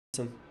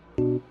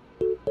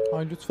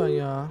Ay lütfen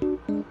ya.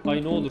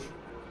 Ay ne olur.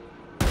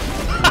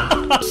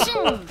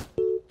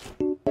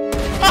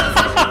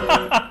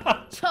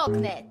 Çok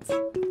net.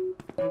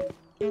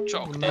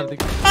 Çok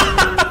net.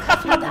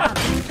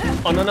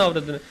 Ananı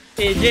avradını.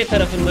 C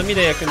tarafında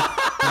mide yakın.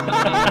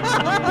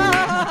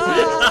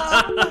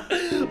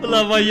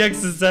 Ulan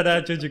manyaksın sen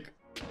ha çocuk.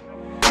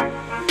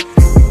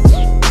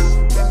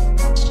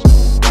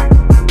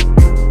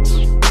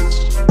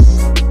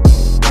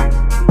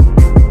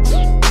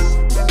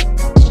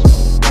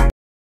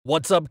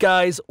 What's up,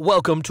 guys?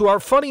 Welcome to our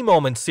Funny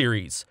Moments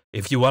series.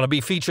 If you want to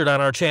be featured on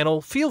our channel,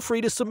 feel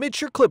free to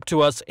submit your clip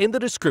to us in the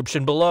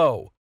description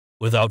below.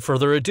 Without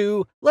further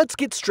ado, let's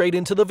get straight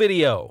into the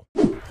video.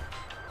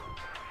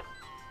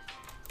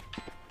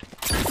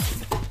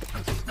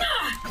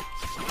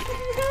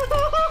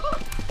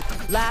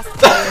 Last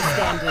player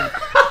standing.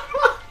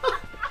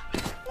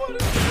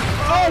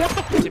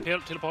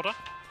 Teleporter.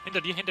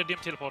 Hinter dir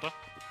im Teleporter.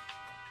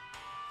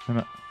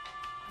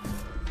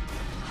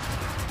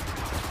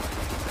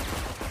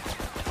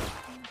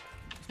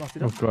 Was macht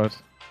ihr da? Oh Gott.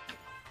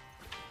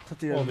 Was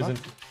habt ihr Oh, wir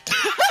gemacht? sind.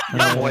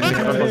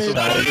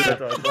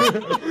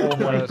 Oh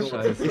mein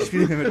Scheiße. Ich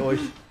spiele nicht mehr mit euch.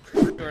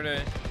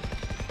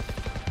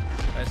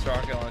 Nice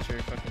rocket launcher,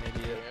 you fucking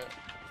idiot.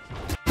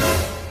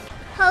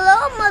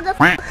 Hello,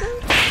 motherfucker.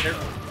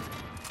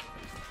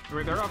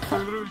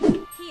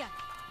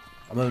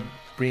 I'm gonna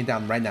bring it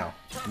down right now.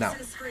 Now.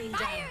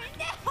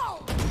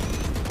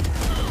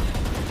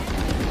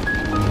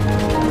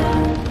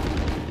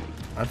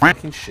 I'm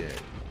fucking shit.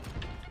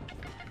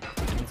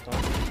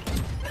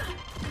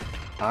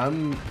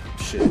 I'm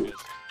shit.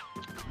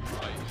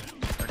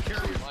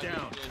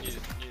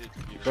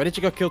 Where did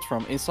you get killed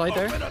from? Inside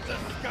there?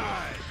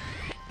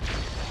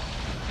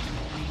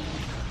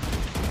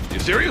 You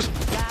serious?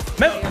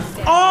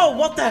 Oh,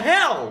 what the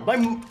hell? My.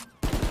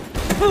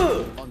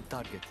 On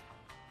target.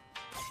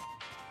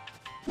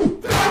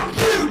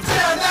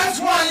 That's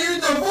why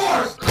you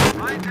divorced.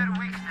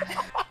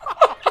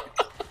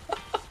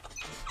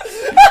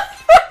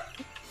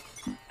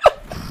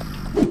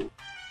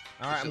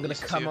 Alright, I'm gonna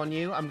come on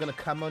you. I'm gonna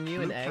come on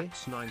you in A.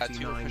 That's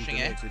you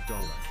pushing A.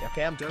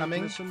 Okay, I'm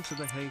coming.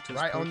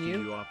 Right on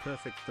you. You are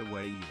perfect the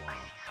way you are.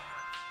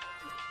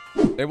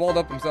 They walled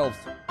up themselves.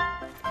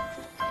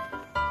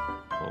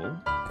 Oh.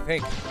 I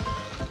think.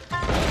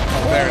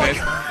 Oh, there it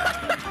is.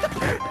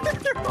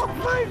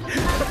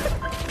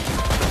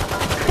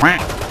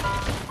 Alright,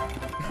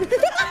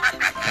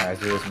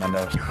 here's my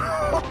nose.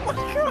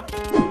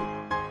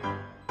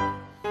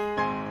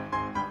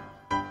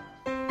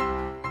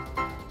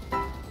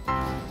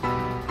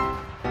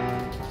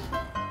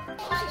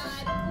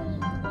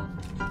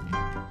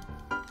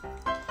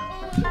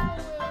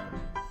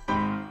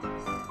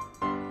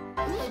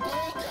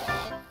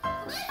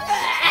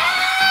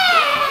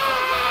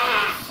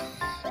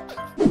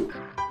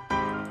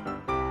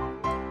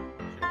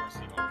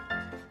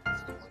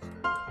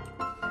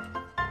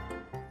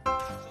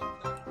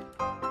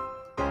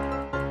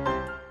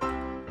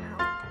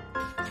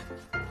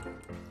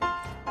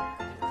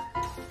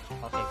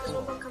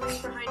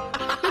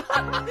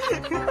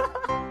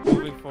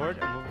 Moving forward,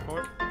 I'm moving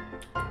forward.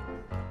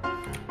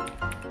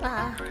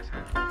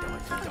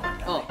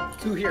 Oh,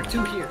 two here,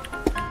 two here.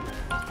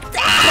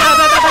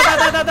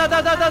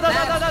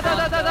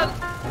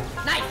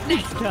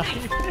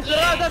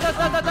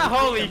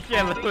 Holy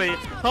shit, Lily.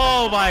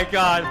 Oh my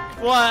god.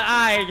 What?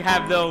 I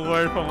have no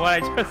word from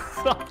what I just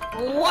saw.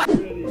 What?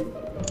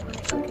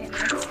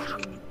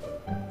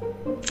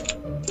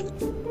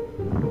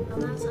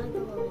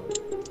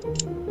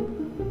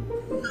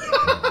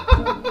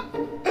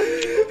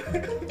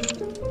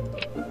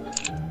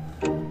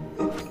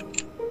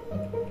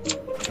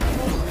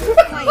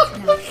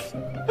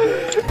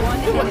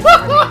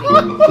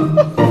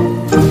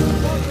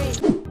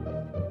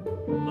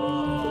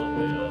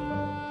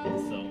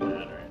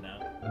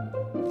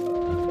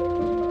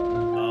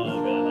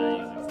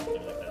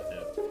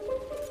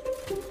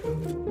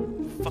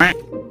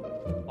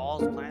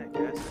 Balls planet,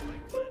 guys.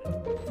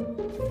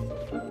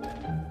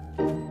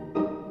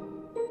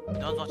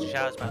 Don't watch the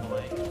shadows, by the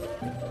way.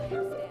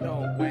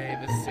 No way,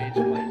 this Sage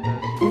like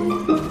this.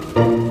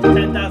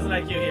 10,000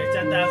 IQ here,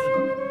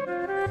 10,000.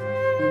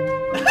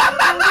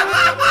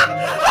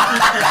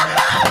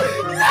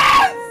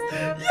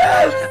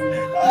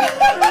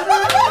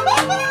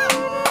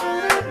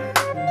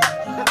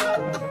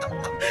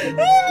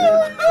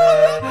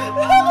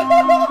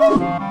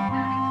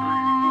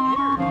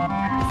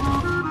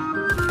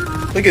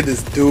 Look at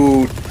this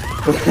dude.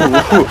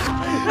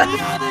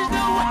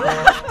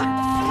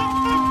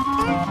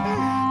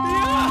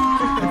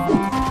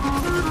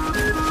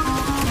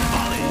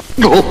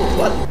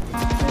 What?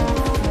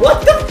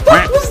 What the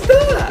fuck was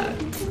that?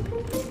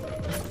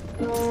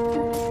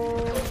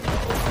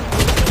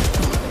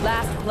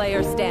 Last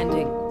player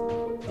standing.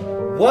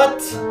 What?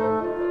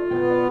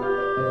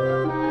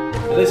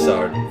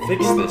 Blizzard,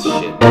 fix this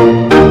shit.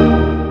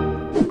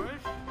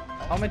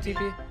 Oh, my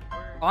TP.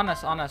 On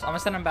us. I'm gonna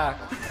send him back.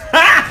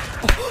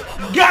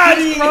 Got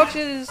him!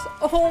 Roaches!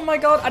 Oh my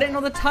god, I didn't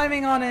know the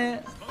timing on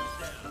it.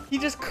 He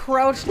just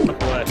crouched.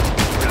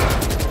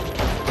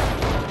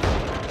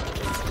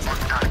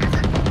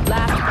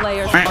 Last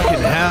player standing.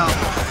 Fucking hell.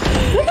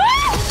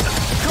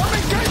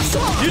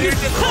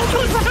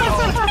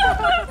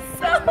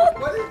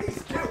 What did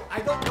these do? I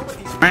don't know what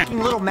these fucking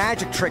little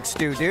magic tricks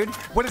do, dude.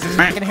 What is this,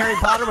 fucking Harry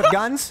Potter with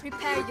guns?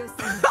 Prepare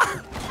yourself.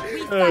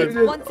 We fight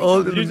once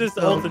again. You just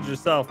ulted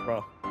yourself,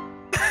 bro.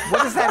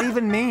 What does that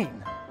even mean?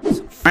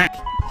 Some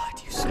fucking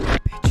blood, you son of a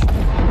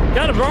bitch.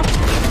 Got him, bro.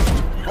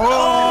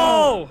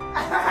 Oh!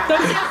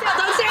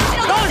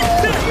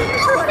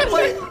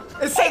 Wait,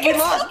 it said we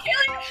lost.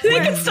 They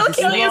can still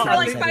kill you for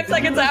like 5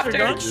 seconds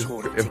after.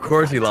 Of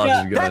course he lost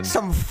his gun. That's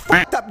some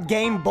fucked up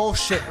game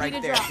bullshit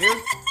right there,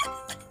 dude.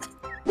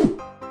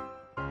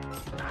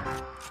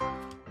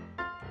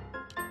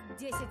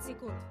 10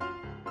 секунд.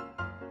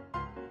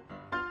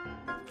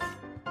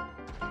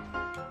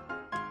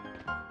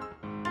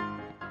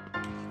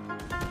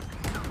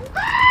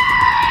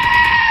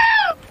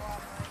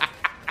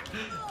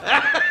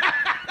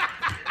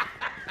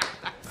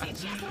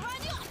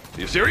 Are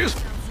you serious?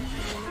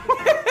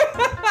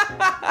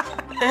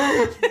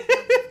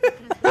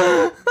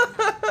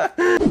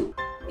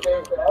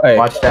 Hey.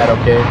 Watch that,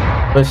 okay?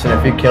 Listen,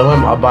 if you kill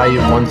him, I'll buy you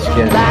 1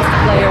 skin. Last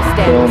player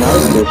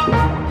standing.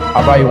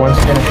 I'll buy you 1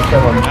 skin if you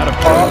kill him.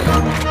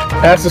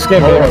 That's the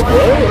skin, baby.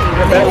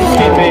 That's the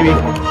skin, baby.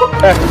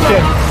 That's the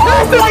skin.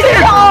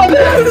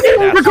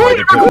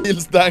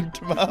 He's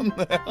dank, man.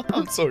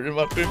 I'm sorry,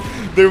 Martin.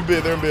 They're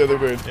big. Yeah, they're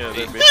big.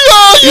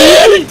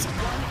 Yeah!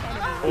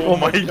 Oh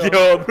my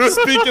god.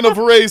 Speaking of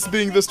race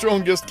being the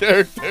strongest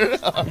character.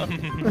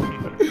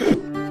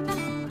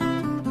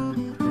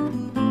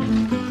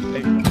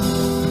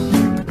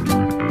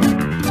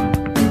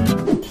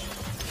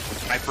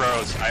 I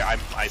froze.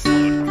 I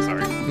slowed. I'm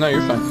sorry. No,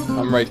 you're fine.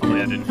 I'm right here.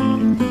 I didn't.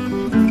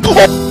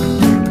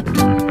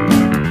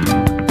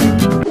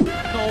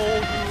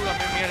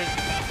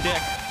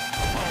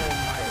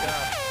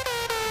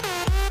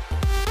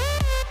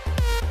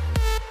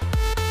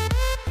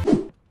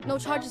 No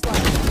charges left.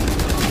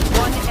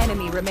 1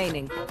 enemy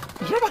remaining.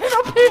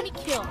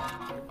 Kill.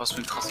 Was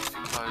für ein krasser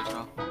Ficker,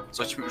 Alter.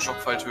 Soll ich mit dem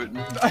Schockpfeil töten?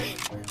 Nein.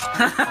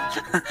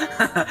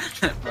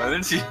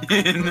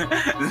 Valentin,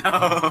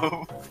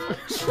 lauf.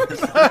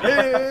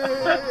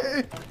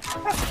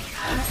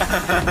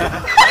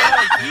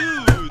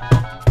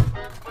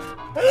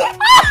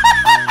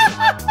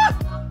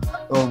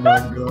 Oh my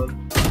god.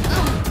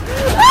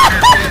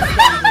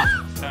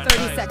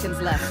 30 seconds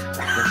left.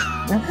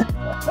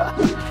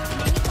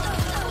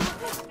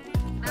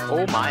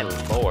 Oh my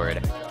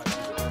lord.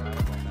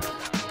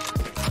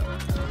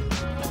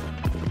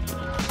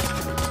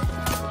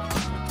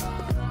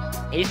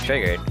 He's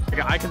triggered.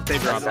 I can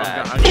save your I want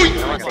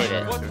to save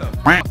it. What the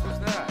fuck was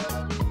that?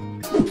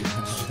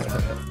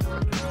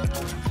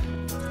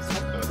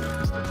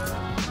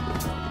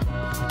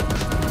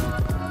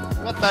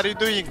 What are you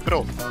doing,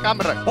 bro?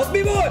 Camera. Help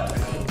me more!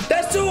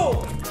 That's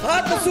all!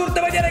 هات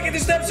بصورته بعدين اجي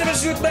تستمشي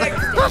بالشوت باك.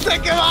 انا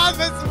كمان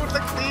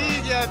بصورتك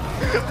تيجي.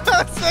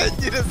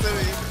 سجل يا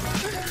سمير.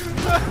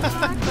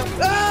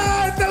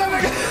 انت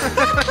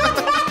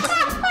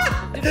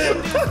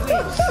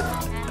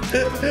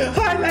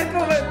highlight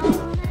moment.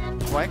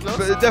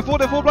 They're full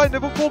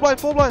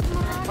blind.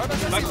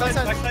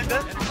 Backside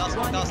dead.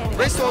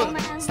 Race on.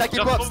 Stack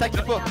him up.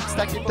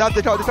 Down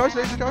the towers.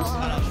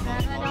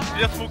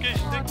 Il a smoké, je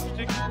sais.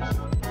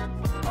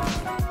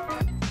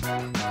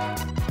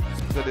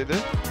 Vous allez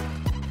aider?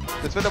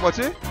 T'as fait la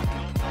moitié?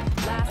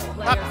 Last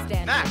player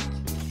standing.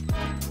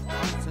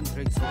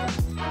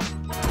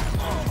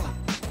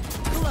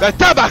 Ben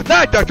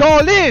tabarnak de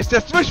calice!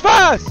 Qu'est-ce que tu veux que je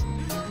fasse?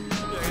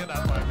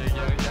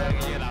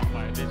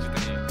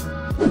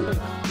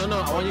 No,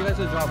 I want you guys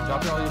to drop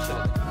all your shit.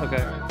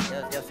 Okay.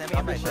 Yeah, send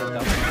me my shit.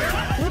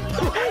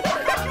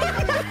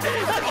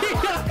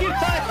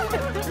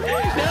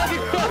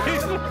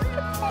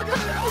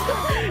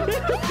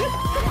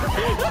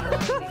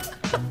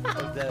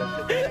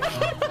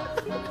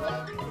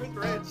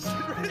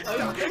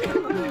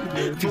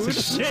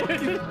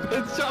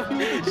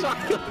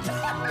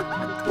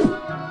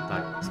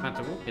 Tak, jsme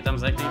tu. Je tam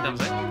zek,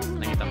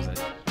 není tam zek.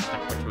 Tak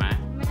pojďme.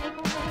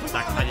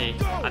 Tak tady.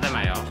 A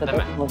jdeme, jo?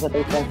 Jdeme. Můžete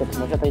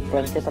jít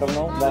plantit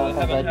rovnou?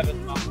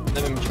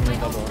 Nevím, čím je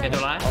to bylo. Je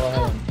dole?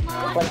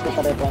 Plantit,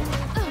 tady je plant.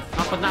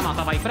 No, pod náma,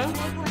 ta Viper?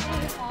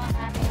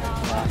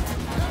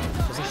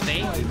 To jsi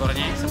ty?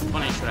 Výborně, jsem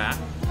úplně čurák.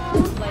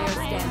 Player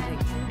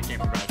standing.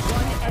 1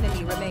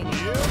 enemy remaining.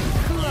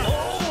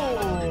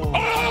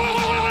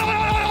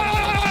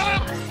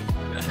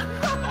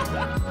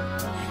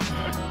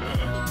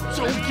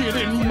 Don't get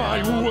in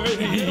my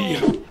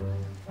way!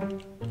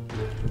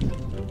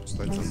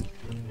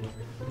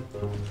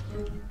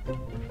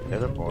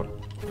 Телепорт.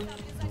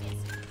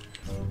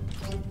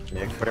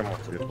 Як прямо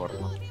телепорт.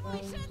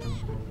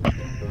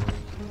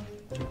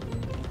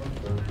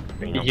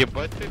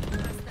 Ебать ты.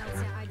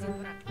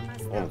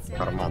 О,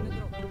 карман.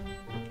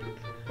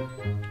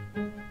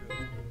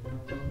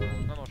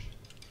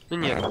 Ну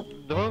нет,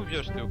 давай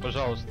убьешь ты его,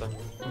 пожалуйста.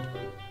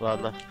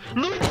 Ладно.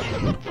 Ну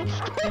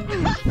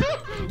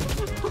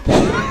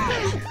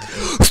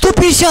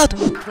shot!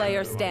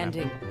 Player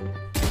standing.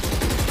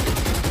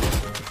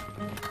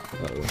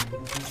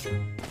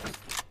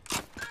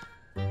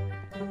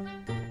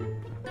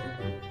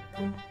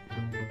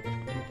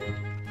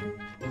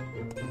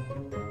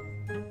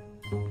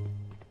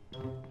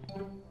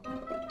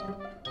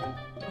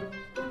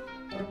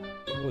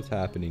 What's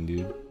happening,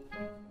 dude?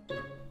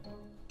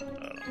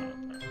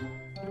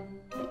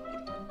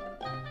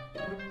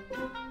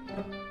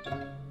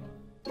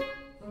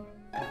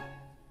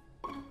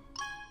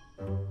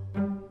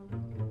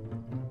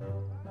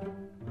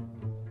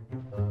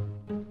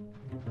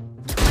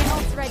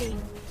 Ready.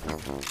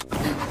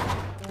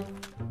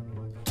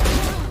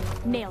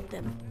 Nailed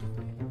them.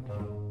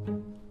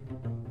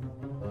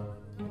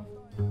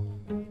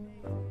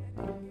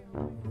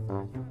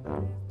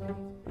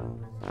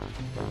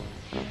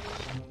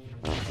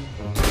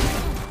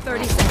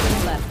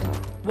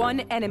 One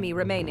enemy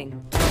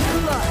remaining.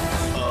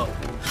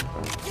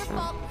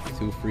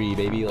 Two free,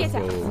 baby. Let's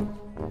go.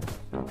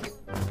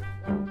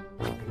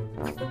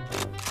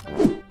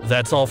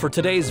 That's all for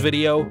today's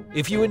video.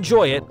 If you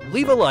enjoy it,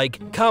 leave a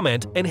like,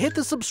 comment, and hit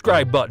the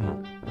subscribe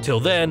button. Till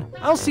then,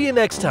 I'll see you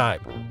next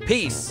time.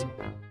 Peace.